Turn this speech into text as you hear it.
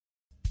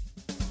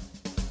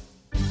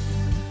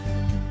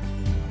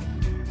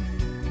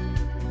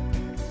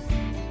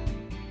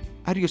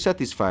Are you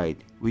satisfied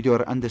with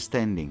your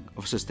understanding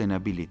of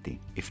sustainability?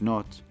 If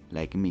not,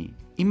 like me,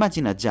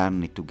 imagine a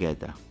journey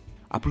together,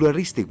 a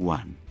pluralistic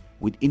one,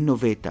 with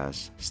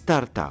innovators,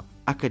 startup,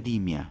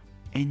 academia,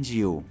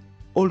 NGO,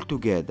 all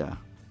together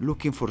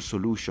looking for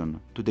solution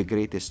to the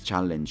greatest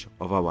challenge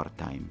of our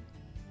time.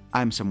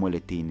 I'm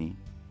Samuele Tini,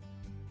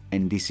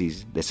 and this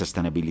is the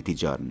Sustainability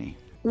Journey.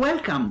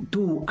 Welcome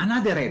to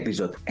another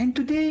episode, and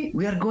today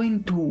we are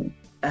going to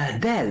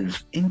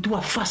delve into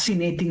a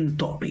fascinating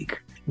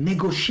topic: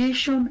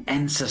 negotiation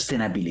and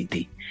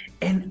sustainability,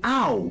 and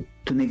how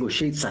to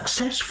negotiate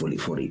successfully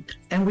for it.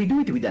 And we do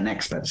it with an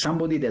expert,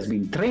 somebody that's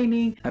been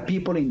training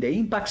people in the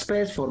impact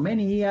space for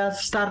many years,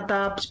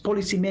 startups,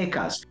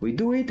 policymakers. We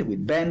do it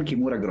with Ben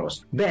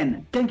Kimura-Gross.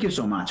 Ben, thank you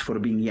so much for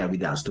being here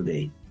with us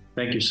today.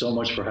 Thank you so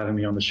much for having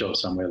me on the show,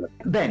 Samuel.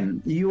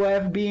 Ben, you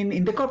have been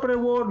in the corporate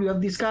world, you have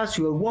discussed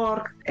your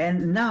work,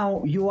 and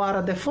now you are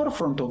at the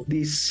forefront of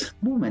this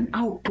movement,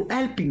 how to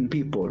helping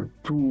people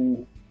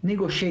to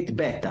negotiate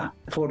better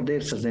for their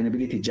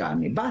sustainability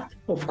journey. But,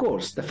 of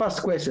course, the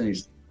first question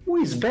is, who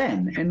is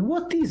Ben, and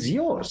what is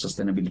your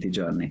sustainability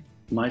journey?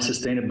 My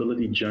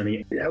sustainability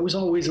journey, I was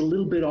always a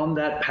little bit on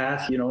that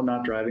path,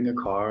 not driving a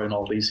car and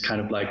all these kind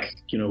of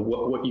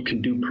what you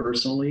can do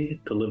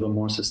personally to live a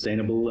more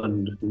sustainable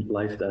and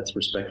life that's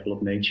respectful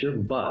of nature.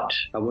 But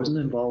I wasn't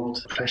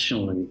involved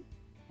professionally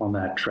on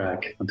that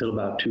track until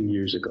about 2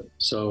 years ago.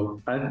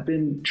 So I've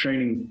been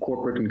training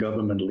corporate and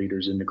government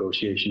leaders in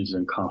negotiations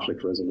and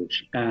conflict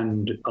resolution.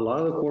 And a lot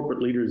of the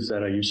corporate leaders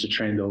that I used to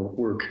train, though,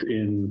 worked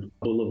in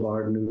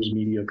boulevard news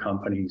media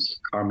companies,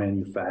 car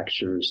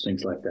manufacturers,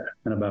 things like that.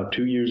 And about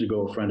 2 years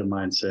ago, a friend of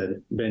mine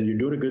said, Ben, you're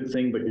doing a good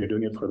thing, but you're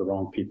doing it for the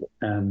wrong people.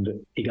 And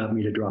he got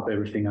me to drop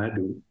everything I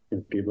do,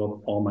 give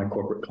up all my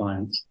corporate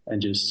clients, and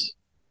just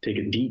take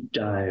a deep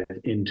dive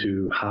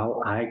into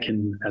how I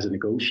can, as a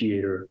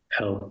negotiator,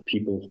 help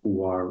people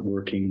who are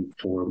working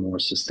for more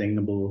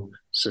sustainable,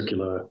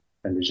 circular,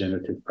 and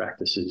regenerative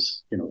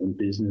practices, in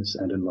business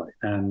and in life.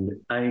 And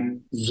I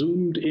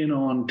zoomed in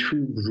on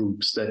two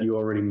groups that you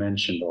already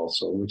mentioned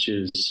also, which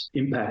is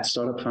impact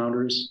startup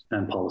founders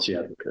and policy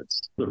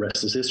advocates. The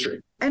rest is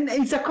history. And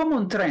it's a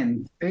common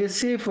trend.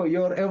 Say for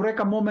your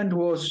Eureka moment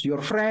was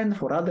your friend,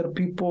 for other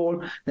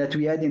people that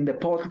we had in the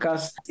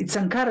podcast. It's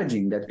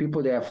encouraging that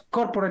people, they have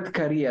corporate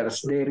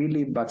careers, they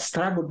really but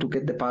struggle to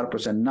get the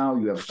purpose. And now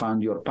you have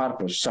found your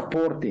purpose,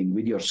 supporting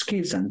with your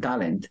skills and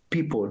talent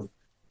people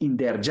in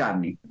their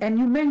journey. And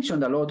you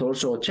mentioned a lot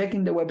also,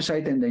 checking the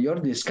website and your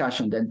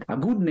discussion, that a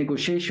good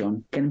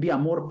negotiation can be a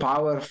more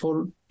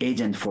powerful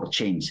agent for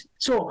change.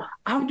 So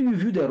how do you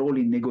view the role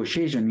in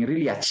negotiation in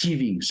really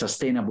achieving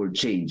sustainable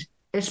change,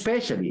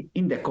 especially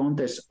in the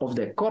context of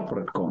the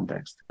corporate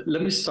context?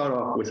 Let me start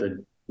off with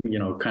a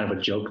kind of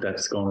a joke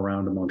that's going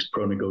around amongst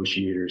pro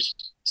negotiators.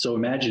 So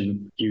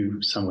imagine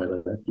you,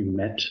 Samuel, that you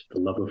met the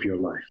love of your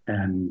life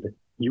and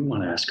you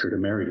want to ask her to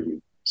marry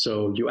you.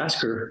 So you ask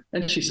her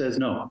and she says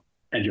no.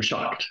 And you're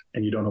shocked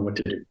and you don't know what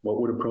to do.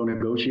 What would a pro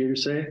negotiator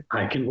say?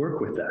 I can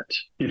work with that.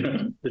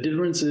 The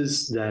difference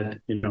is that,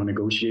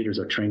 negotiators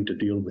are trained to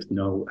deal with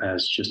no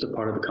as just a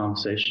part of the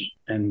conversation.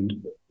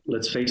 And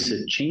let's face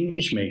it,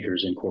 change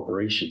makers in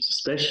corporations,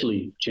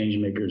 especially change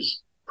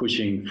makers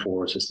pushing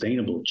for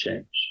sustainable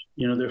change,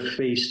 they're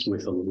faced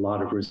with a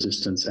lot of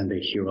resistance and they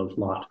hear a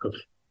lot of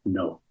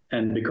no.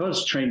 And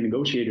because trained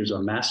negotiators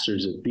are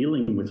masters at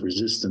dealing with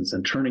resistance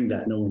and turning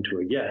that no into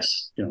a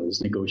yes,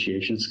 is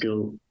negotiation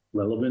skill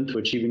relevant to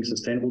achieving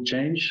sustainable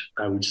change?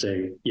 I would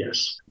say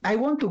yes. I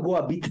want to go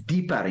a bit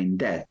deeper in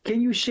that.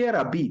 Can you share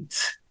a bit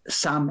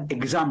some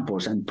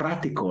examples and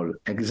practical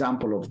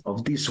example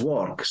of this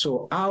work?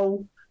 So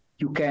how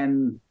you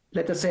can,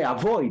 let us say,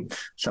 avoid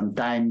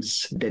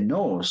sometimes the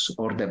no's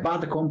or the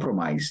bad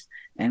compromise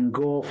and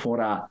go for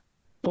a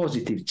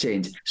positive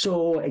change.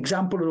 So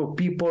example of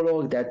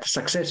people that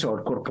success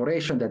or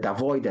corporation that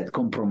avoid that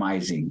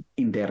compromising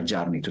in their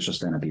journey to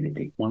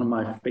sustainability. One of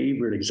my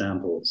favorite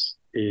examples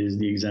is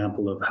the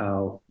example of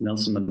how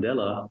Nelson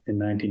Mandela in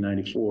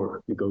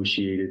 1994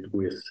 negotiated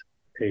with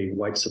a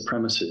white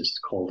supremacist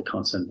called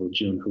Constable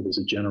June, who was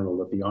a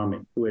general of the army,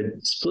 who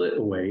had split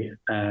away.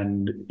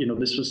 And,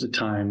 this was the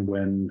time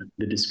when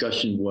the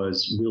discussion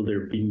was, will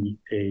there be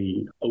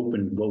a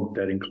open vote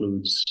that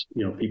includes,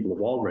 people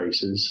of all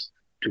races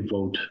to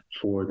vote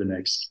for the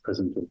next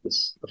president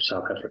of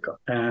South Africa.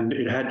 And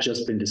it had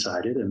just been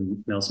decided,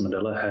 and Nelson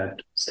Mandela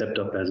had stepped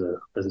up as a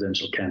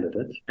presidential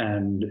candidate.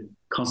 And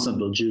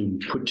Constable June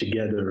put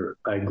together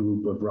a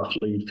group of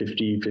roughly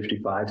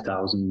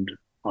 55,000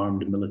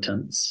 armed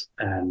militants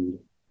and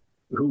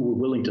who were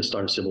willing to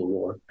start a civil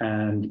war,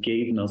 and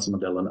gave Nelson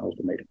Mandela an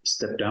ultimatum: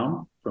 step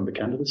down from the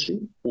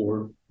candidacy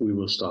or we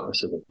will start a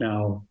civil.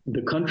 Now,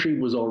 the country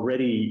was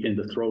already in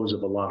the throes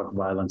of a lot of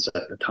violence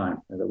at the time.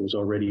 And there was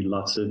already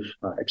lots of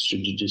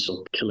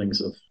extrajudicial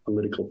killings of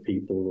political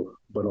people,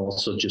 but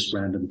also just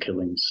random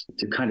killings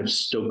to kind of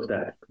stoke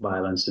that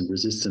violence and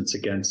resistance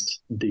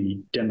against the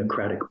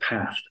democratic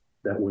path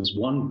that was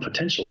one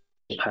potential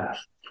path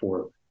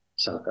for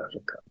South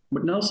Africa.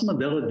 What Nelson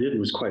Mandela did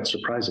was quite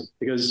surprising,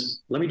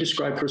 because let me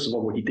describe, first of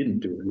all, what he didn't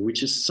do,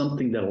 which is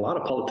something that a lot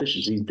of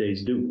politicians these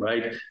days do,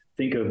 right?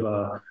 Think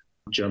of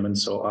German,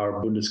 so our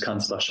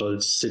Bundeskanzler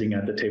Scholz sitting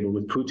at the table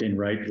with Putin,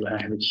 right?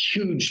 A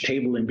huge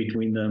table in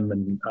between them.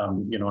 And,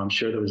 I'm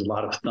sure there was a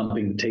lot of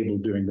thumping the table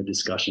during the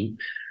discussion.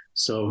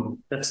 So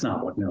that's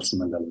not what Nelson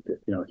Mandela did.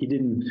 He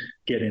didn't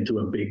get into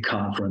a big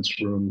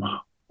conference room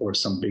or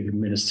some big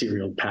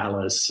ministerial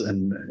palace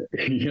and,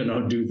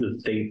 do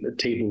the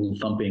table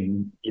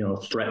thumping,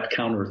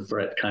 counter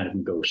threat kind of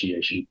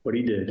negotiation. What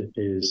he did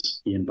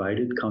is he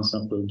invited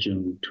Constable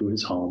June to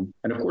his home.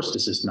 And of course,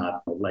 this is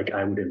not like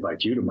I would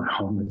invite you to my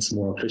home. It's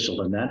more official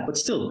than that. But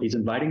still, he's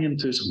inviting him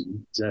to his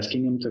home. He's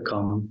asking him to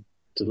come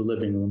to the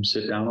living room,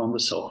 sit down on the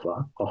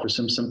sofa, offers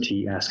him some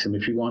tea, asks him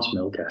if he wants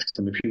milk, asks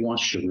him if he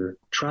wants sugar,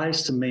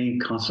 tries to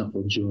make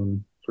Constable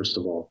June, first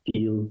of all,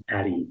 feel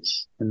at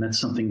ease. And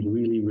that's something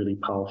really, really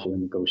powerful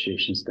in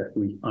negotiations that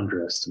we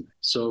underestimate.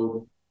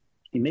 So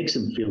he makes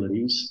him feel at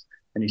ease,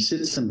 and he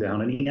sits him down,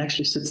 and he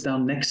actually sits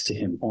down next to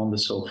him on the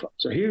sofa.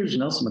 So here's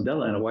Nelson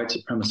Mandela and a white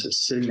supremacist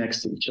sitting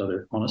next to each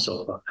other on a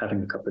sofa,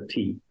 having a cup of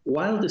tea,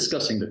 while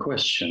discussing the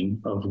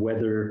question of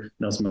whether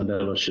Nelson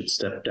Mandela should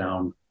step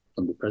down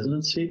from the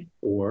presidency,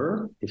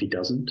 or if he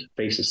doesn't,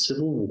 face a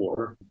civil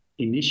war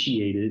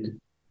initiated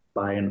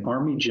by an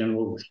army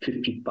general with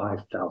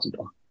 55,000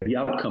 armed. The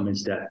outcome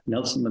is that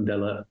Nelson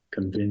Mandela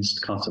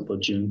convinced Constable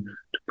June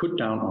to put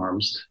down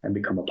arms and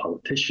become a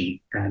politician.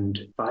 And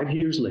 5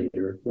 years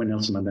later, when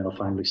Nelson Mandela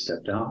finally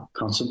stepped down,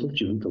 Constable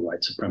June, the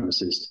white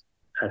supremacist,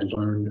 had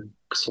learned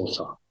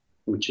Xhosa,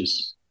 which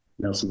is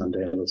Nelson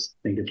Mandela's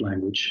native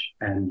language,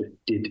 and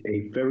did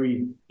a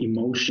very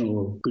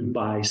emotional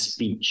goodbye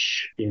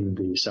speech in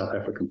the South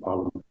African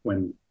parliament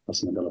when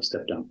Nelson Mandela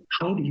stepped down.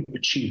 How do you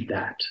achieve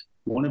that?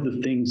 One of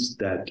the things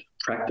that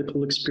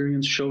practical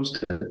experience shows,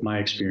 that my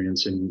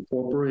experience in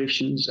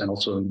corporations and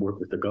also in work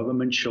with the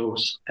government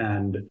shows,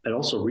 and that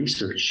also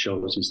research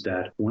shows, is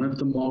that one of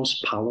the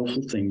most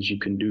powerful things you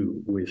can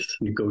do with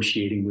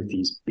negotiating with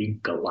these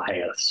big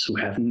Goliaths who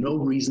have no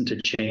reason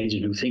to change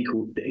and who think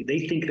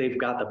they think they've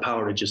got the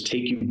power to just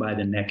take you by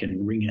the neck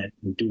and wring it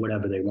and do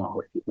whatever they want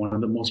with you. One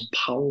of the most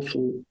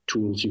powerful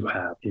tools you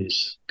have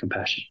is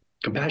compassion.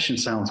 Compassion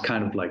sounds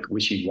kind of like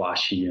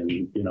wishy-washy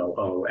and,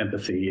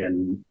 empathy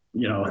and,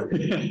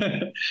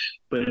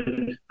 but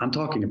I'm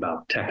talking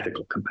about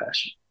tactical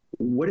compassion.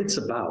 What it's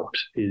about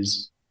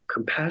is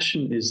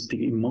compassion is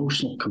the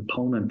emotional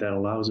component that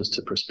allows us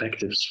to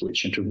perspective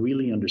switch and to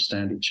really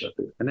understand each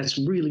other. And that's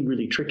really,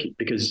 really tricky,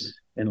 because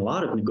in a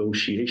lot of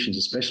negotiations,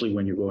 especially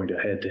when you're going to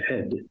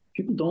head,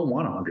 people don't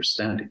want to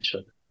understand each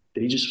other.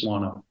 They just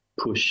want to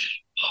push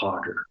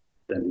harder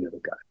than the other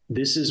guy.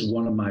 This is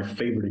one of my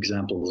favorite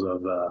examples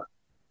of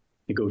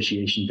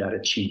negotiation that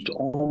achieved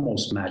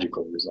almost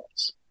magical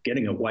results.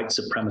 Getting a white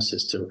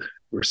supremacist to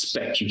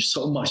respect you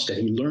so much that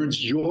he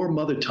learns your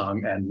mother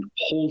tongue and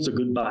holds a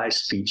goodbye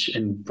speech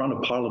in front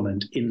of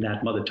parliament in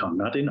that mother tongue,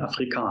 not in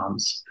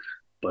Afrikaans,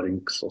 but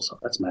in Xhosa.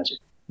 That's magic.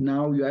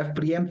 Now you have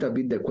preempted a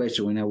bit the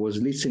question when I was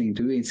listening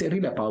to you. It's a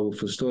really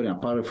powerful story, a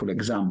powerful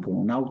example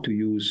on how to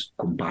use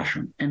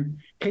compassion. And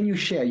can you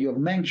share, you have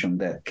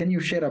mentioned that, can you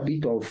share a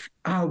bit of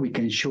how we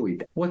can show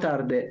it? What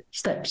are the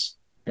steps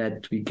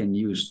that we can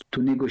use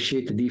to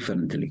negotiate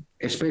differently,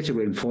 especially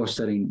when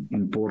fostering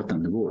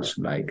important goals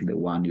like the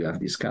one you have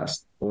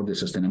discussed, or the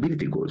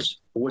sustainability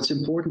goals? What's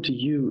important to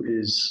you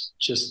is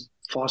just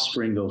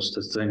fostering those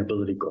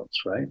sustainability goals,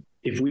 right?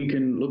 If we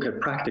can look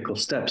at practical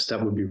steps,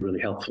 that would be really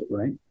helpful,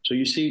 right? So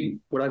you see,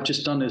 what I've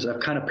just done is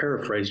I've kind of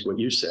paraphrased what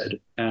you said,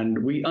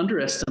 and we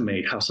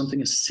underestimate how something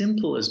as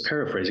simple as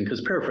paraphrasing, because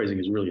paraphrasing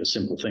is really a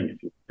simple thing.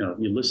 If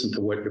you listen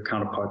to what your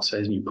counterpart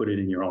says and you put it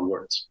in your own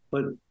words.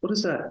 But what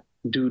does that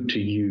do to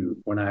you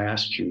when I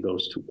asked you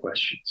those two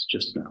questions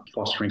just now?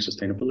 Fostering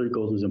sustainability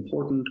goals is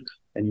important,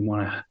 and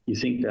you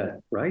think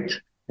that, right?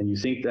 And you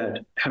think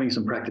that having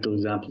some practical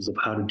examples of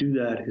how to do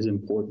that is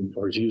important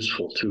or is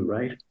useful too,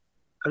 right?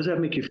 How does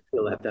that make you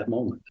feel at that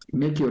moment?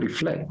 Make you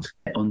reflect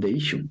on the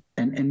issue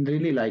and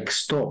really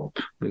stop.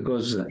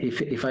 Because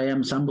if I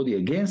am somebody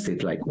against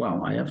it,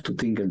 wow, I have to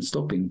think and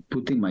stop and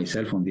putting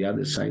myself on the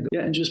other side.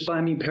 Yeah, and just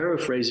by me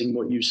paraphrasing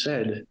what you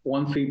said,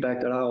 one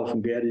feedback that I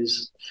often get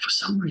is, for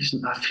some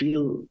reason, I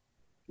feel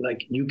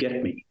like you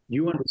get me.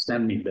 You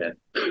understand me, Ben.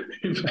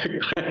 In fact,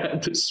 I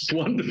had this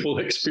wonderful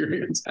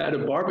experience at a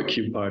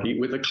barbecue party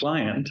with a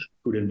client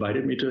who'd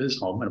invited me to his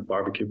home at a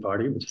barbecue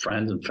party with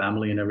friends and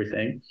family and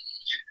everything.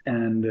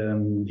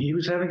 And he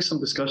was having some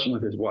discussion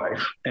with his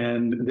wife.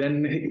 And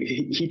then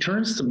he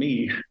turns to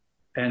me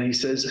and he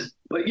says,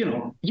 but,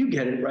 you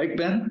get it, right,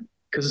 Ben?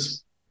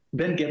 Because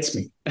Ben gets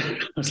me. I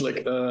was like,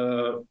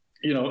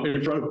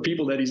 in front of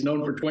people that he's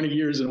known for 20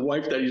 years and a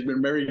wife that he's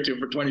been married to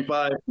for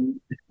 25.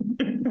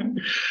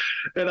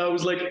 And I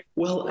was like,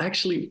 well,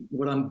 actually,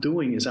 what I'm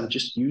doing is I'm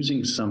just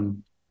using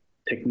some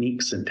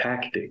techniques and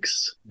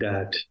tactics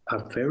that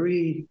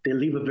they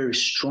leave a very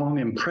strong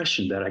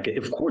impression that I get.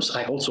 Of course,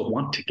 I also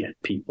want to get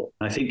people.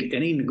 I think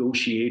any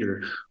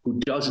negotiator who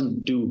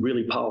doesn't do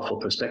really powerful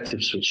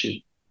perspective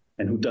switching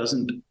and who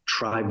doesn't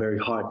try very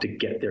hard to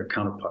get their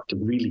counterpart to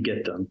really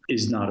get them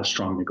is not a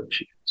strong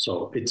negotiator.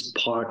 So it's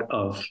part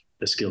of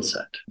the skill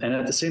set. And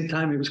at the same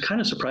time, it was kind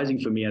of surprising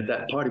for me at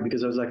that party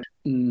because I was like,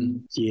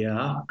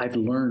 yeah, I've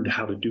learned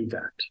how to do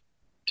that,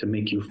 to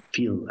make you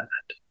feel that.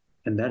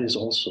 And that is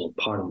also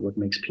part of what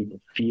makes people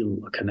feel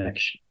a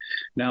connection.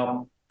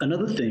 Now,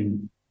 another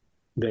thing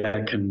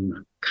that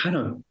can kind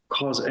of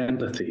cause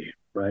empathy,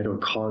 right, or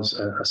cause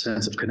a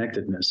sense of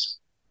connectedness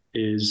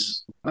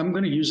is, I'm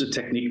going to use a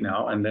technique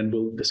now, and then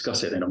we'll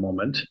discuss it in a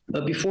moment.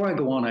 But before I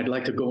go on, I'd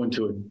like to go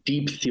into a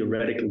deep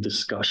theoretical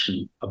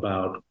discussion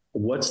about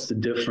what's the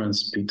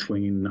difference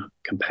between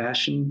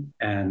compassion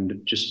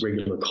and just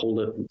regular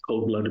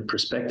cold-blooded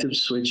perspective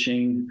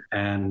switching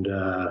and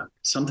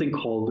something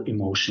called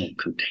emotional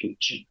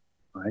contagion.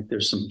 Right?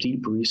 There's some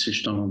deep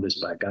research done on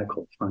this by a guy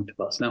called Frank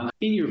DeVos. Now,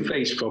 in your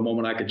face for a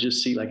moment, I could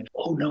just see like,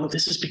 oh no,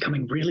 this is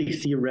becoming really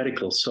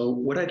theoretical. So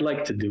what I'd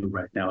like to do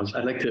right now is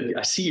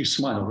I see you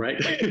smile,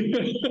 right?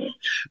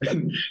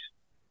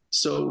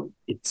 So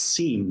it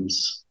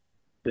seems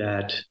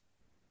that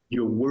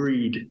you're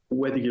worried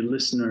whether your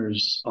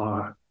listeners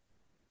are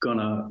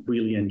gonna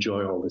really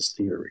enjoy all this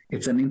theory.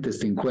 It's an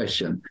interesting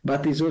question,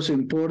 but it's also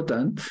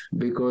important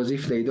because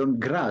if they don't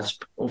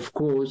grasp, of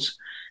course,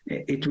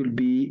 it will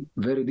be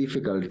very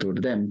difficult for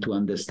them to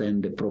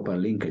understand the proper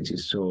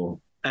linkages.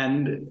 So,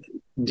 and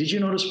did you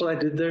notice what I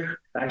did there?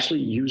 I actually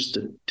used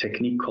a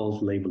technique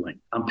called labeling.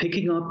 I'm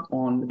picking up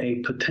on a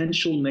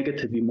potential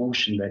negative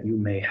emotion that you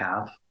may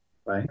have,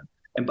 right?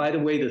 And by the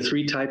way, the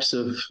three types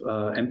of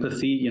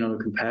empathy,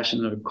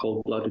 compassionate,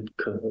 cold-blooded,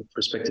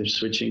 perspective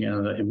switching,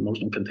 and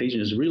emotional contagion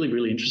is really,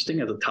 really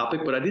interesting as a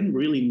topic, but I didn't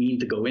really mean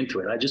to go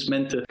into it. I just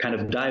meant to kind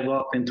of dive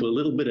off into a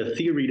little bit of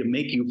theory to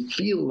make you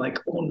feel like,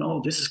 oh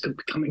no, this is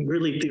becoming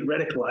really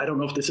theoretical. I don't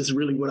know if this is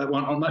really what I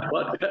want on my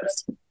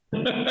podcast.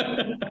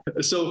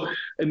 So,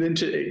 and then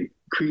to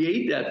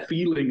create that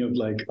feeling of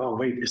like, oh,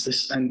 wait, is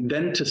this? And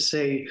then to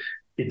say,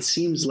 it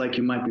seems like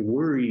you might be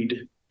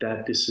worried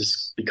that this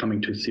is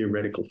becoming too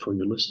theoretical for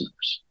your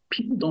listeners.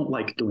 People don't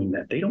like doing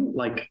that. They don't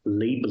like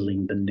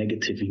labeling the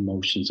negative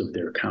emotions of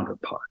their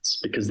counterparts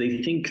because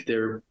they think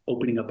they're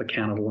opening up a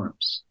can of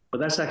worms. But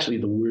that's actually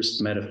the worst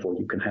metaphor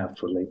you can have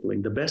for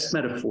labeling. The best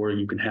metaphor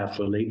you can have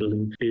for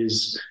labeling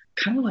is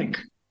kind of like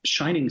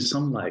shining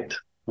sunlight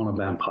on a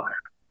vampire.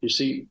 You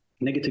see,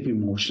 negative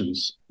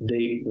emotions,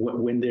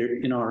 when they're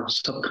in our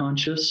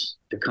subconscious,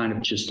 they're kind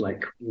of just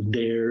like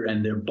there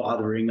and they're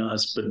bothering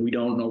us, but we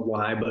don't know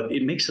why. But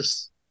it makes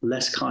us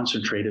less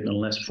concentrated and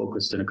less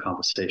focused in a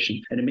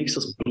conversation. And it makes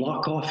us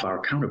block off our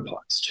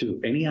counterparts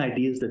too. Any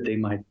ideas that they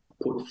might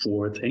put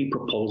forth, any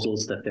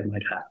proposals that they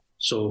might have.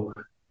 So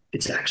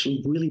it's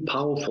actually really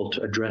powerful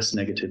to address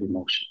negative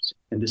emotions.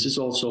 And this is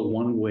also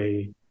one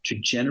way to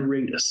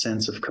generate a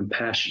sense of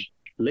compassion.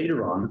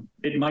 Later on,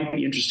 it might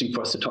be interesting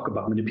for us to talk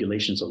about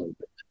manipulations a little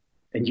bit.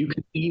 And you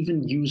can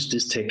even use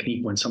this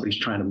technique when somebody's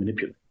trying to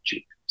manipulate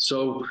you.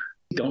 So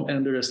don't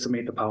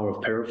underestimate the power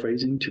of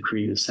paraphrasing to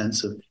create a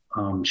sense of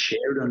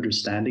shared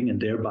understanding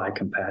and thereby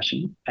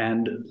compassion,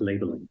 and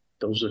labeling.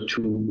 Those are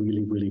two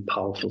really, really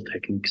powerful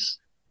techniques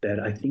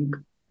that I think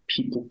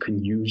people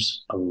can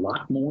use a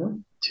lot more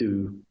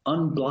to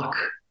unblock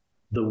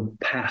the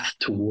path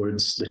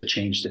towards the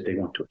change that they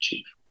want to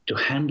achieve, to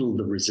handle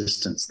the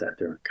resistance that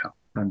they're encountering.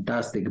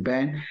 Fantastic,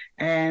 Ben.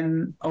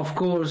 And of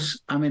course,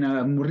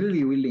 I'm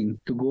really willing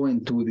to go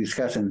into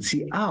discuss and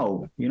see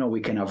how, we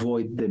can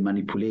avoid the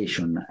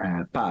manipulation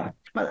part.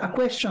 But a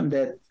question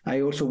that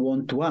I also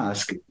want to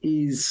ask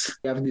is,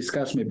 we have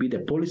discussed maybe the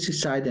policy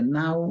side, and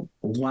now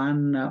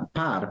one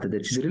part that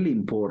is really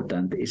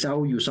important is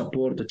how you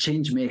support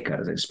change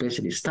makers,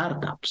 especially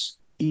startups,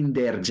 in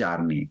their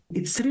journey.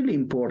 It's really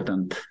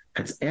important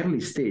at early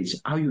stage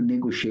how you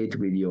negotiate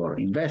with your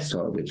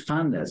investor, with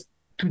funders,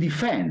 to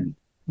defend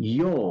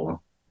your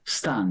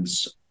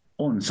stance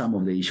on some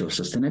of the issues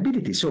of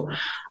sustainability. So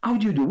how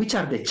do you do? Which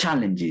are the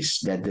challenges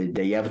that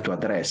they have to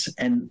address,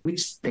 and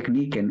which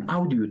technique, and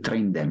how do you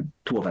train them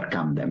to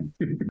overcome them?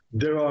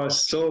 There are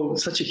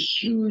such a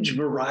huge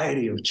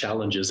variety of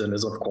challenges, and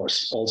there's of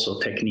course also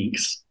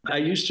techniques. I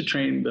used to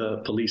train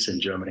the police in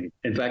Germany.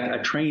 In fact, I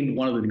trained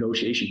one of the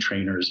negotiation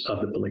trainers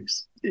of the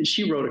police.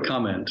 She wrote a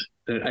comment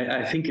that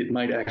I think it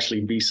might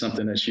actually be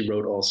something that she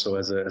wrote also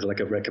as a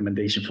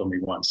recommendation for me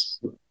once,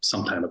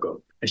 some time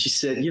ago. And she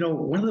said,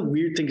 one of the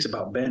weird things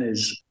about Ben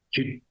is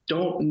you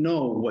don't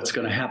know what's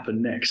going to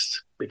happen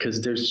next because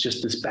there's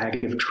just this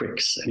bag of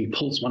tricks and he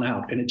pulls one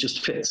out and it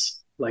just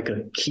fits like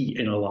a key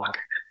in a lock.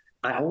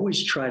 I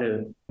always try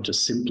to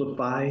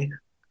simplify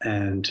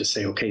and to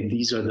say, okay,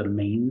 these are the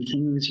main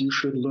things you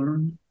should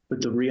learn.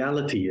 But the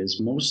reality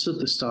is most of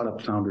the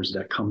startup founders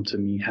that come to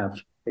me have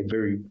a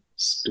very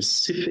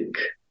specific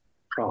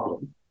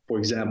problem. For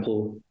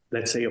example,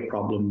 let's say a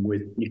problem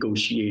with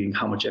negotiating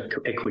how much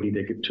equity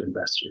they give to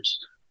investors,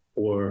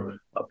 or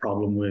a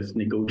problem with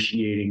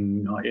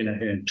negotiating in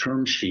a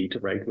term sheet,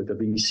 right, with a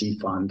VC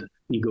fund,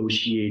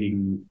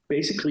 negotiating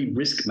basically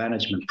risk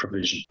management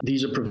provision.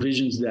 These are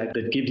provisions that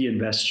give the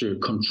investor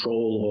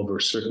control over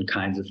certain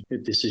kinds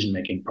of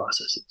decision-making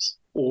processes.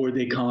 or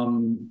they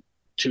come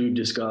to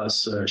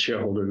discuss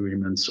shareholder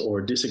agreements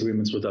or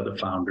disagreements with other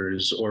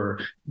founders, or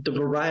the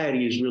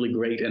variety is really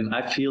great. And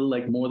I feel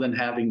like more than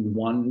having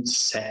one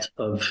set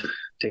of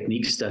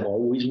techniques that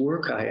always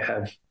work, I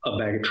have a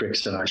bag of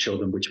tricks and I show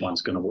them which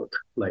one's going to work,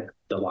 like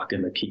the lock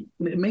and the key.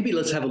 Maybe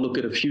let's have a look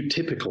at a few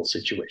typical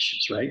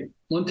situations, right?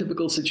 One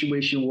typical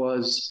situation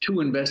was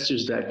two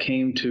investors that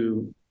came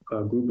to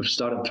a group of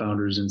startup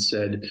founders and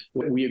said,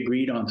 we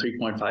agreed on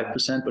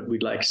 3.5%, but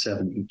we'd like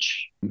 7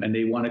 each. And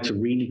they wanted to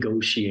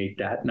renegotiate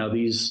that. Now,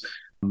 these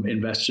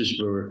investors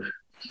were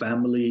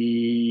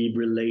family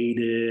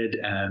related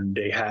and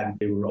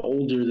they were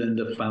older than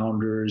the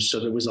founders.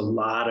 So there was a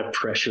lot of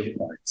pressure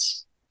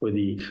points for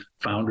the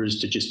founders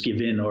to just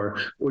give in or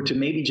to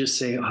maybe just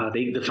say,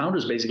 the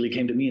founders basically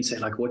came to me and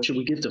said, like, what should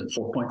we give them?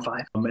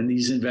 4.5. And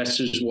these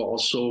investors were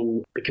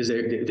also, because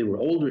they were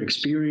older,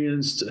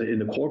 experienced in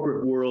the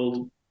corporate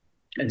world.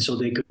 And so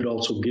they could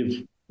also give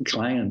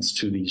clients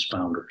to these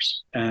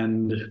founders.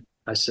 And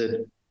I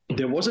said,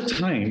 there was a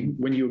time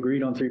when you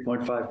agreed on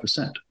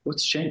 3.5%.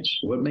 What's changed?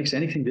 What makes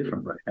anything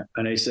different right now?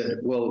 And I said,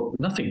 well,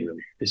 nothing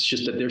really. It's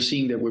just that they're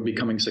seeing that we're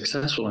becoming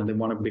successful and they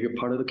want a bigger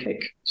part of the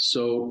cake.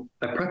 So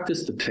I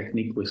practiced the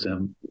technique with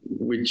them,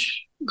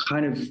 which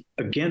kind of,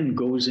 again,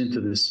 goes into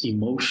this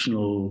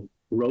emotional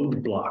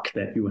roadblock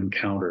that you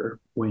encounter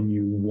when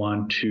you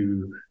want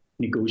to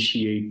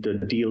negotiate the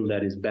deal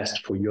that is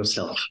best for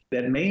yourself.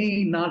 That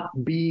may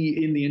not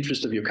be in the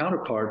interest of your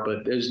counterpart,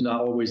 but there's not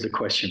always the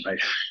question,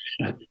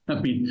 right? I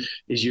mean,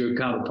 is your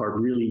counterpart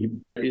really,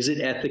 is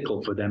it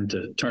ethical for them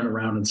to turn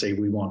around and say,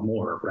 we want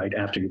more, right?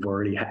 After you've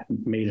already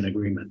made an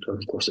agreement? Of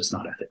course, it's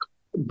not ethical.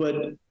 But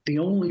the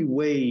only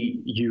way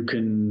you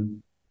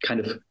can kind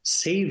of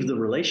save the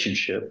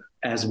relationship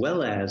as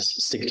well as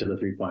stick to the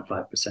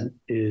 3.5%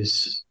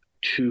 is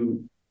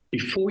to,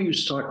 before you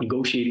start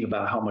negotiating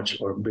about how much,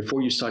 or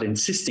before you start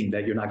insisting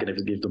that you're not going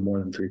to give them more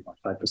than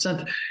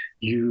 3.5%,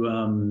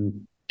 you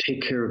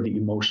take care of the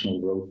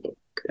emotional roadblock.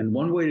 And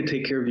one way to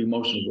take care of the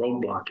emotional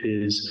roadblock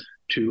is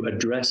to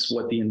address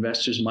what the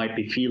investors might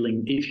be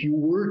feeling if you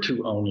were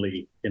to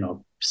only,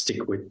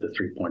 stick with the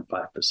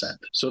 3.5%.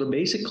 So to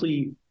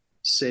basically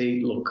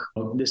say, look,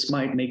 this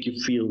might make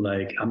you feel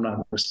like I'm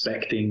not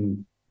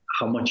respecting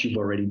how much you've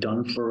already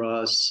done for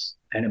us.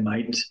 And it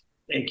might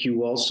make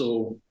you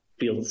also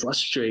feel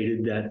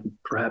frustrated that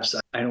perhaps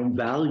I don't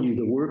value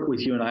the work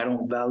with you and I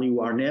don't value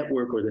our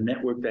network or the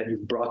network that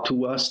you've brought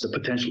to us, the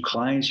potential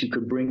clients you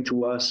could bring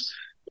to us.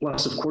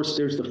 Plus, of course,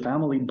 there's the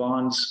family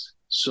bonds.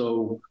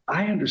 So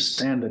I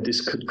understand that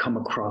this could come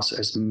across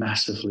as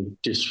massively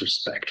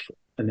disrespectful.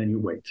 And then you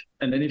wait.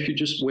 And then if you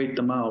just wait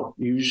them out,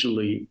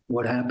 usually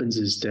what happens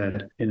is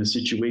that in a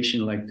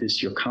situation like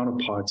this, your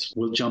counterparts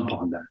will jump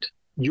on that.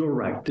 You're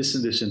right. This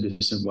and this and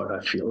this is what I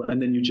feel. And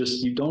then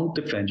you don't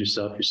defend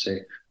yourself. You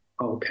say,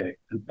 okay,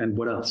 and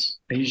what else?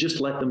 And you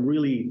just let them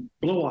really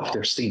blow off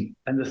their steam.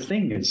 And the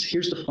thing is,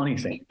 here's the funny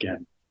thing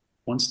again.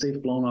 Once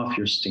they've blown off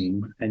your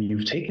steam and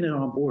you've taken it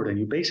on board and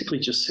you basically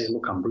just say,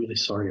 look, I'm really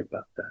sorry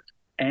about that.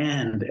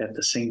 And at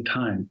the same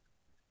time,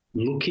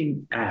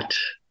 looking at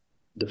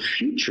the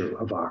future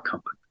of our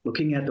company,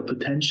 looking at the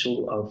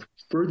potential of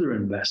further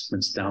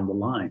investments down the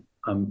line,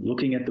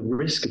 looking at the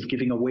risk of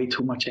giving away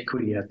too much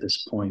equity at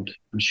this point,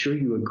 I'm sure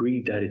you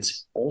agree that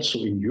it's also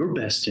in your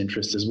best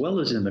interest, as well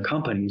as in the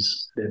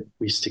company's, that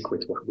we stick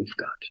with what we've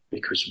got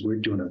because we're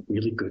doing a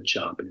really good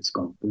job and it's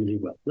going really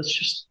well. Let's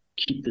just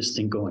keep this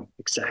thing going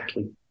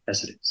exactly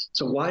as it is.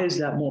 So why is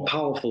that more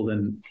powerful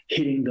than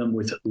hitting them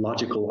with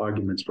logical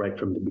arguments right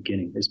from the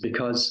beginning? Is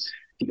because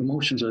the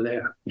emotions are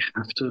there. You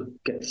have to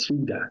get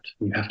through that.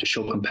 You have to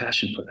show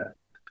compassion for that.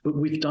 But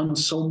we've done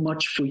so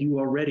much for you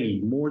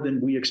already, more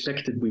than we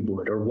expected we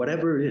would, or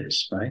whatever it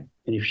is, right?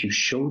 And if you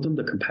show them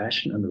the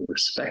compassion and the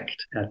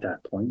respect at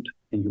that point,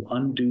 and you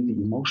undo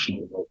the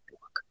emotional roadblock,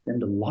 then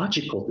the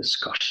logical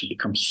discussion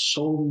becomes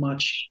so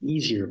much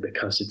easier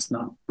because it's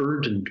not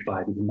burdened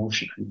by the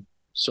emotion.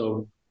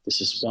 So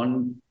this is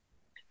one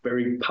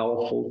very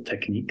powerful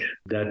technique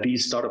that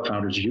these startup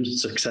founders used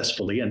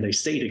successfully, and they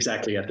stayed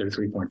exactly at their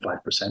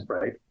 3.5%,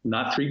 right?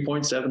 Not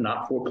 3.7,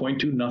 not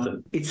 4.2,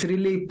 nothing. It's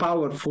really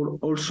powerful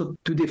also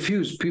to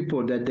diffuse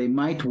people that they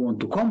might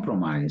want to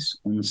compromise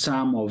on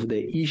some of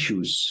the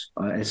issues,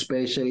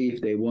 especially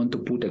if they want to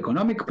put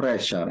economic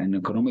pressure and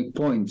economic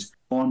points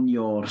on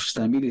your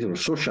sustainability or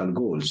social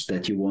goals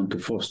that you want to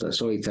foster.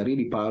 So it's a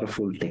really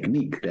powerful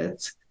technique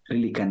that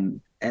really can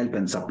help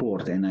and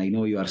support, and I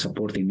know you are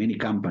supporting many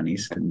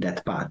companies in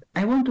that path.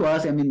 I want to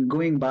ask,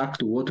 going back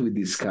to what we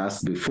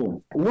discussed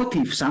before, what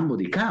if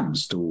somebody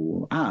comes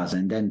to us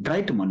and then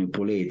try to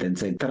manipulate and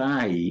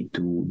try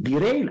to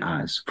derail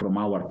us from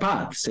our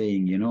path,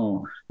 saying,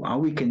 how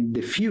we can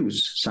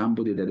diffuse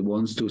somebody that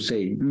wants to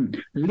say,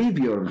 leave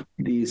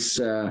this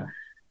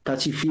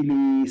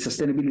touchy-feely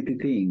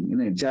sustainability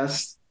thing,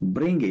 just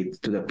bring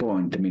it to the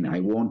point. I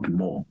want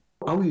more.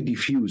 How you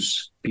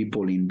diffuse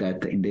people in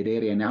that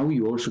area, and how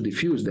you also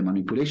diffuse the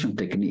manipulation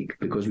technique,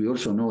 because we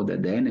also know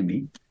that the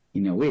enemy,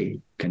 in a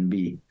way, can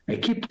be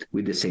equipped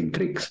with the same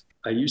tricks.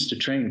 I used to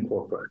train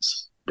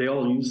corporates They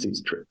all use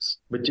these tricks,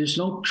 but there's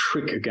no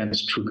trick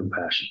against true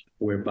compassion,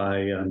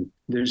 whereby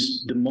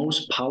there's the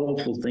most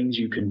powerful things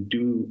you can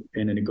do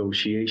in a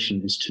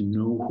negotiation is to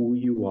know who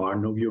you are,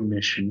 know your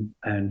mission,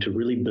 and to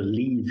really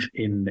believe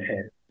in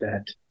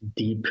that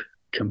deep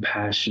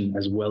compassion,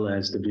 as well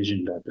as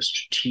the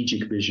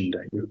strategic vision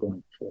that you're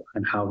going for,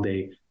 and how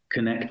they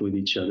connect with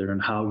each other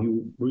and how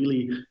you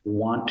really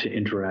want to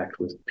interact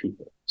with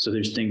people. So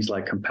there's things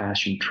like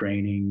compassion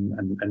training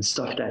and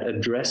stuff that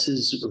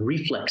addresses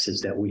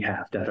reflexes that we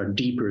have that are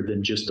deeper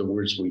than just the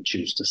words we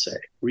choose to say.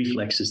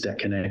 Reflexes that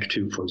connect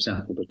to, for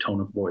example, the tone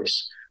of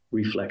voice.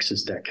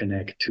 Reflexes that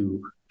connect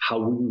to how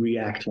we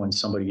react when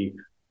somebody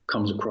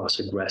comes across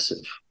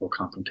aggressive or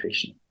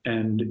confrontational.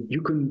 And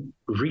you can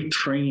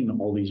retrain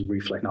all these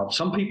reflexes. Now,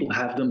 some people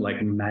have them like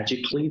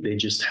magically. They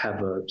just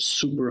have a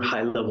super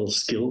high level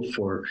skill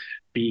for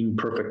being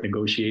perfect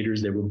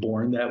negotiators. They were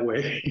born that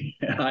way.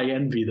 And I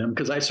envy them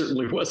because I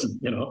certainly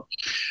wasn't,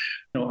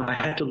 I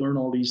had to learn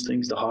all these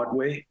things the hard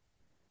way.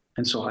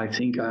 And so I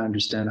think I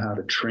understand how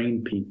to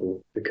train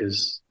people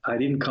because I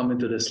didn't come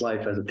into this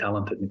life as a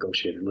talented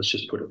negotiator. Let's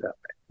just put it that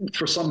way.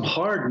 For some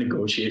hard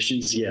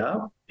negotiations, yeah,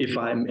 if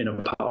I'm in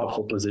a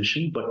powerful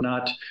position, but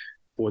not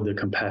for the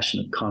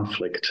compassionate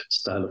conflict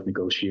style of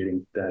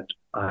negotiating that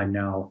I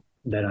now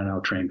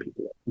train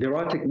people. There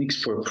are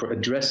techniques for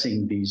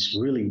addressing these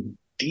really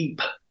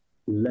deep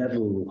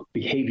level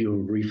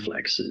behavioral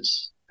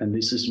reflexes. And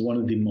this is one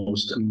of the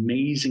most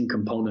amazing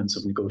components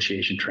of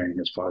negotiation training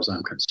as far as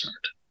I'm concerned.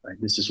 Right?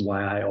 This is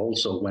why I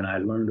also, when I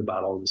learned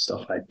about all this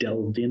stuff, I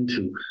delved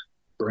into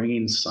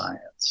brain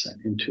science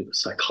and into the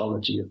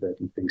psychology of it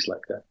and things like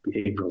that,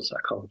 behavioral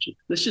psychology.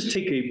 Let's just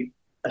take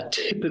a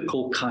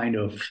typical kind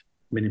of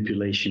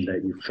manipulation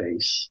that you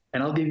face.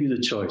 And I'll give you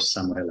the choice,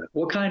 Samuela.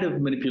 What kind of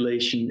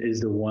manipulation is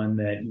the one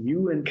that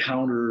you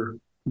encounter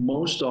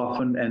most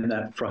often and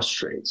that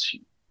frustrates you?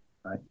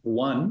 Right?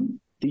 One,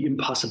 the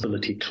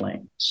impossibility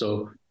claim.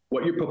 So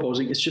what you're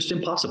proposing is just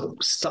impossible.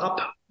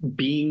 Stop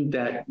being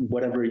that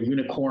whatever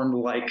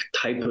unicorn-like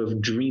type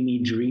of dreamy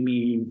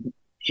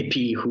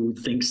hippie who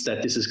thinks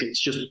that it's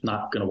just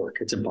not going to work.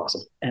 It's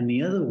impossible. And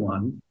the other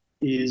one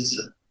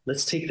is,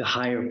 let's take the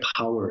higher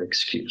power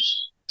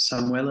excuse.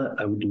 Samuela,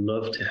 I would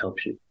love to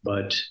help you,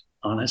 but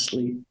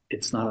honestly,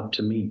 it's not up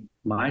to me.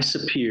 My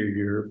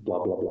superior,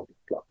 blah, blah, blah,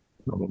 blah,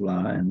 blah, blah,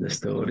 blah, and the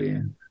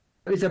story.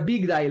 It's a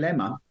big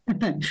dilemma.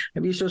 I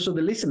wish also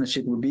the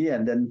listenership would be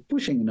and then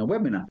pushing in a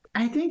webinar.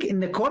 I think in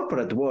the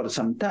corporate world,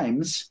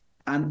 sometimes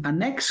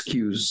an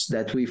excuse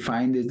that we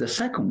find is the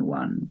second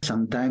one.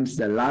 Sometimes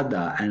the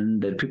ladder and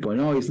the people,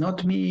 no, it's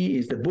not me,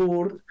 it's the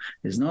board,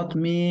 it's not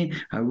me.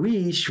 I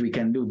wish we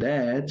can do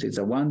that. It's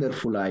a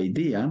wonderful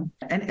idea.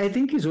 And I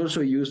think it's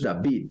also used a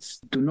bit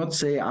to not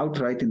say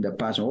outright in the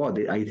past,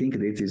 I think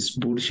this is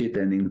bullshit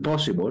and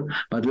impossible,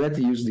 but let's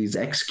use this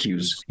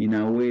excuse in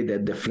a way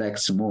that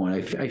deflects more.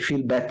 I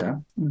feel better.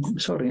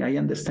 Sorry, I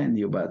understand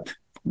you, but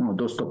no,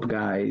 those top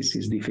guys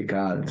is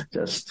difficult.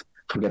 Just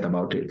forget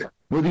about it.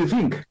 What do you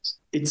think?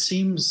 It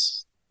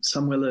seems,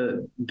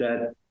 Samuela,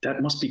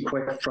 that must be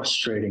quite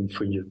frustrating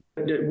for you.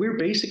 We're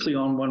basically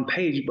on one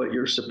page, but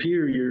your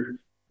superior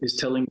is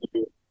telling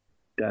you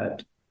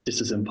that this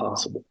is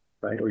impossible,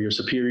 right? Or your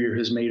superior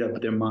has made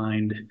up their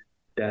mind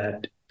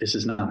that this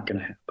is not going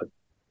to happen.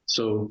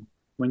 So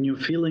when you're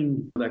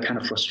feeling that kind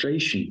of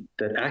frustration,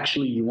 that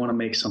actually you want to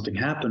make something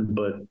happen,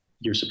 but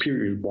your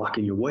superior is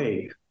blocking your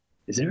way,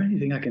 is there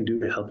anything I can do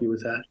to help you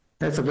with that?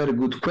 That's a very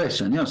good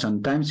question.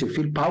 Sometimes you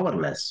feel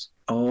powerless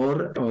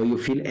or you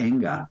feel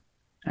anger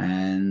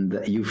and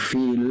you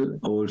feel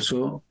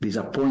also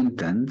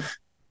disappointed.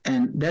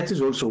 And that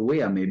is also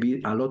where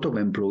maybe a lot of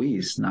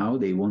employees now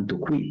they want to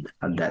quit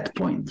at that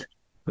point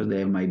because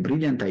they have my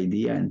brilliant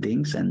idea and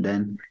things. And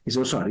then it's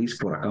also a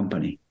risk for a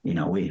company in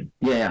a way.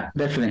 Yeah,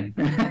 definitely.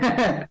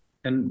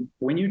 And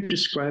when you're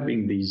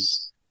describing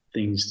these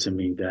things to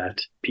me that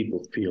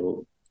people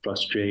feel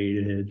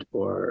frustrated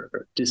or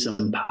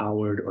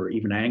disempowered or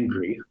even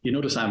angry. You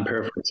notice I'm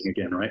paraphrasing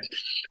again, right?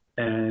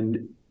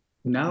 And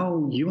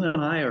now you and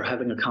I are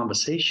having a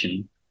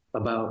conversation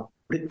about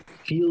what it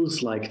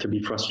feels like to be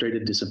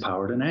frustrated,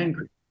 disempowered, and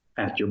angry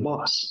at your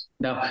boss.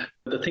 Now,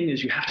 the thing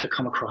is you have to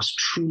come across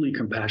truly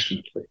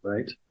compassionately,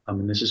 right? I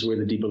mean, this is where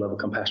the deeper level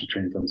compassion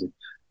training comes in.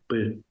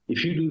 But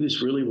if you do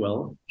this really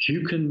well,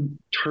 you can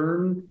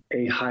turn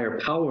a higher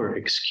power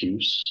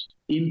excuse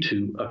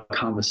into a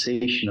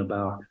conversation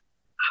about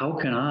how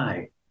can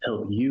I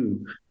help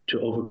you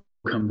to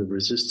overcome the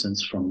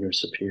resistance from your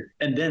superior?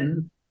 And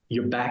then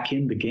you're back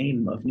in the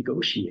game of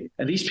negotiating.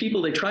 And these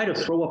people, they try to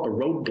throw up a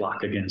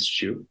roadblock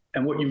against you.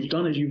 And what you've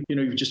done is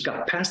you've just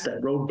got past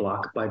that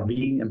roadblock by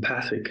being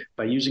empathic,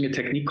 by using a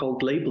technique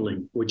called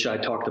labeling, which I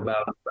talked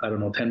about,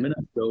 10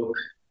 minutes ago.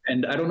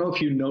 And I don't know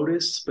if you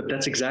noticed, but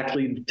that's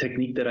exactly the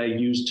technique that I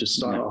used to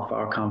start off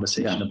our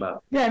conversation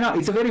about. Yeah, no,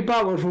 it's very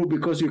powerful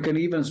because you can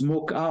even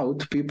smoke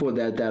out people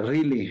that are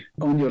really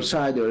on your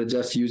side or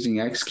just using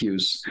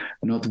excuse,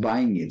 not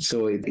buying it.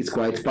 So it's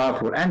quite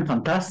powerful and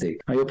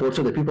fantastic. I hope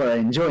also the people are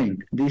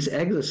enjoying this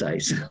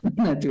exercise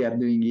that we are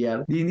doing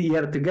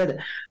here together.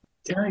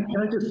 Can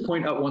I just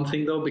point out one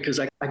thing, though? Because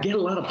I get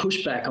a lot of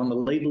pushback on the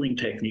labeling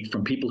technique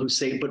from people who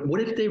say, but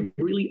what if they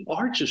really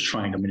are just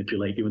trying to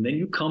manipulate you? And then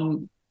you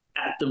come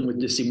at them with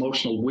this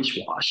emotional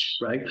wish-wash,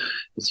 right?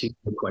 It seems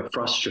quite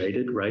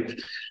frustrated, right?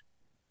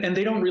 And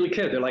they don't really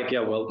care. They're like,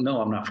 yeah, well,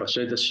 no, I'm not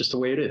frustrated. That's just the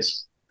way it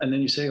is. And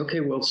then you say, okay,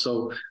 well,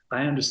 so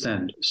I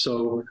understand.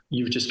 So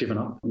you've just given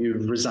up.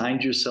 You've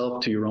resigned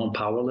yourself to your own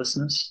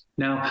powerlessness.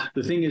 Now,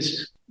 the thing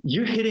is,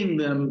 you're hitting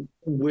them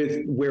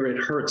with where it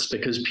hurts,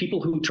 because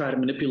people who try to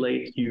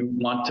manipulate you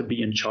want to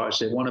be in charge.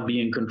 They want to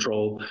be in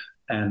control.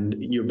 And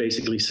you're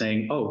basically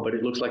saying, oh, but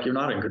it looks like you're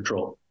not in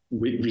control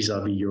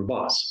vis-a-vis your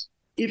boss.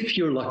 If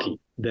you're lucky,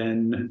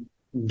 then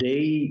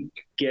they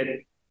get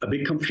a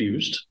bit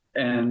confused.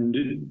 And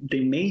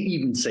they may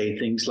even say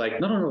things like,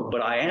 no,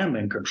 but I am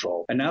in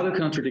control. And now they're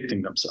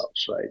contradicting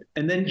themselves, right?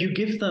 And then you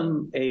give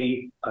them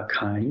a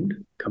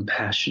kind,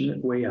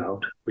 compassionate way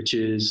out, which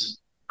is,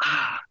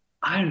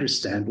 I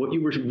understand. What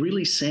you were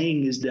really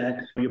saying is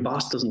that your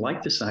boss doesn't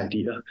like this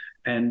idea.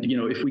 And,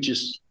 if we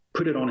just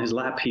put it on his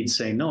lap, he'd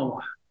say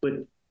no. But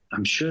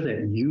I'm sure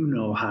that you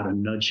know how to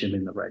nudge him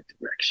in the right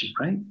direction,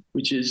 right?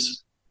 Which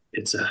is,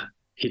 it's a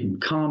hidden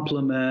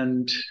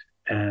compliment,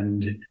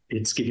 and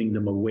it's giving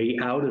them a way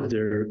out of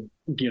their,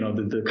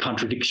 the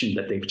contradiction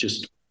that they've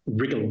just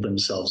wriggled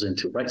themselves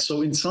into, right?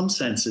 So in some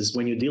senses,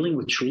 when you're dealing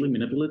with truly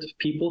manipulative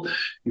people,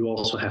 you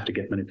also have to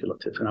get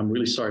manipulative. And I'm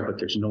really sorry, but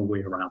there's no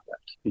way around that.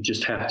 You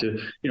just have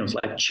to, it's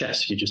like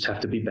chess. You just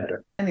have to be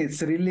better. And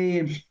it's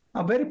really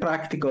a very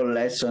practical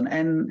lesson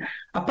and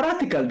a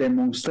practical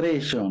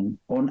demonstration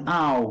on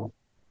how,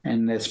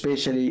 and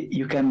especially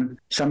you can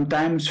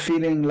sometimes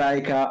feeling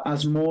like a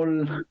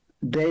small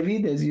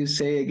David, as you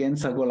say,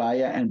 against a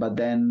Goliath, but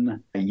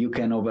then you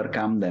can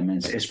overcome them,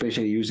 and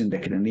especially using the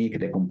technique,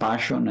 the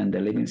compassion and the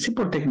living,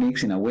 simple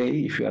techniques in a way,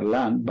 if you are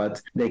learned,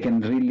 but they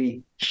can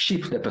really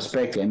shift the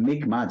perspective and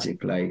make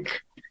magic, like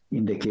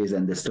in the case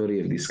and the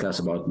story we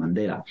discussed about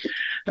Mandela.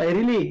 I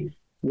really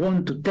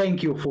want to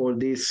thank you for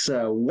this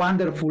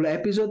wonderful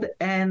episode,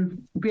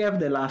 and we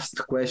have the last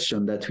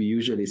question that we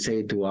usually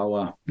say to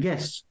our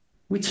guests.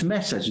 Which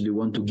message do you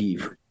want to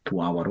give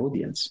to our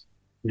audience?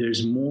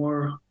 There's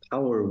more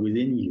power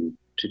within you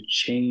to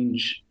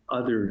change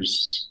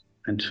others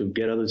and to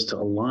get others to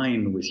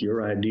align with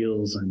your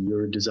ideals and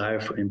your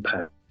desire for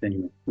impact.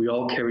 Anyway, we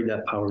all carry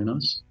that power in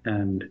us,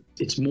 and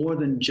it's more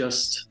than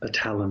just a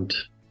talent.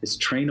 It's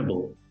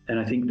trainable, and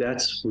I think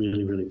that's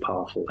really, really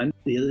powerful. And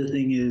the other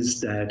thing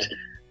is that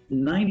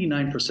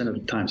 99% of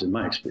the times, in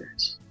my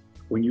experience,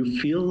 when you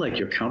feel like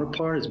your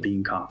counterpart is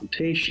being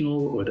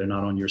confrontational or they're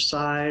not on your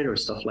side or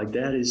stuff like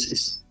that,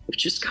 is they've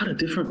just got a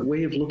different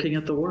way of looking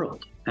at the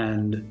world.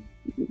 And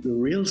the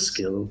real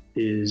skill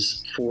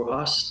is for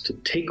us to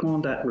take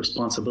on that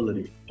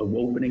responsibility of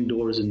opening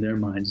doors in their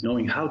minds,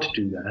 knowing how to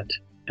do that,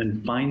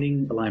 and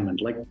finding alignment.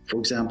 Like, for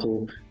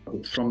example,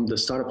 from the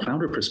startup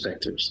founder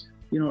perspectives,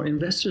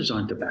 investors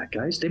aren't the bad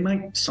guys. They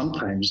might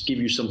sometimes give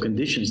you some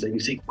conditions that you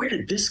think, where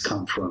did this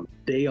come from?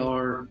 They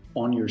are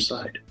on your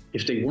side.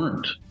 If they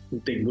weren't,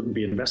 they wouldn't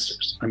be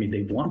investors. I mean,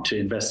 they want to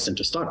invest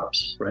into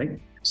startups, right?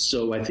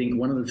 So I think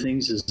one of the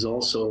things is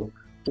also,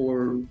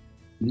 for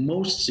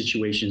most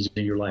situations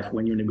in your life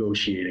when you're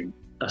negotiating,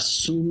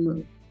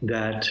 assume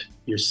that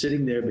you're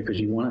sitting there because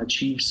you want to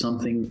achieve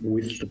something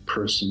with the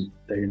person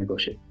that you're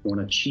negotiating. You want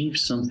to achieve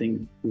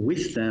something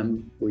with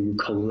them where you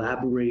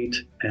collaborate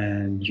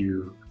and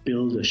you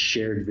build a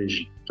shared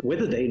vision,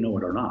 whether they know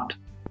it or not.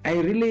 I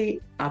really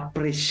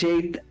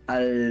appreciate a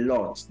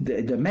lot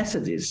the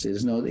messages.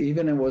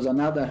 Even it was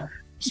another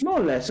small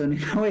lesson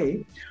in a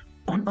way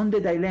on the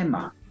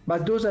dilemma.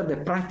 But those are the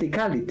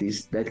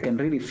practicalities that can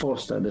really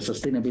foster the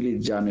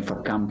sustainability journey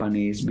for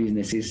companies,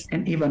 businesses,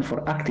 and even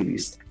for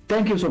activists.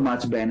 Thank you so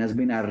much, Ben. It's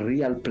been a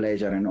real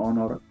pleasure and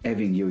honor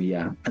having you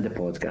here at the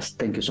podcast.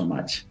 Thank you so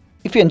much.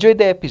 If you enjoyed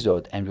the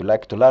episode and would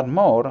like to learn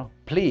more,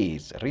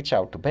 please reach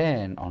out to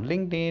Ben on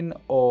LinkedIn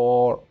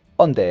or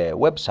on the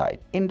website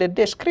in the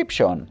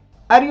description.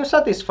 Are you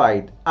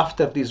satisfied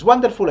after this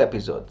wonderful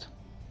episode?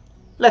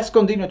 Let's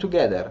continue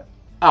together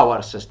our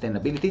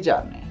sustainability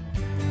journey.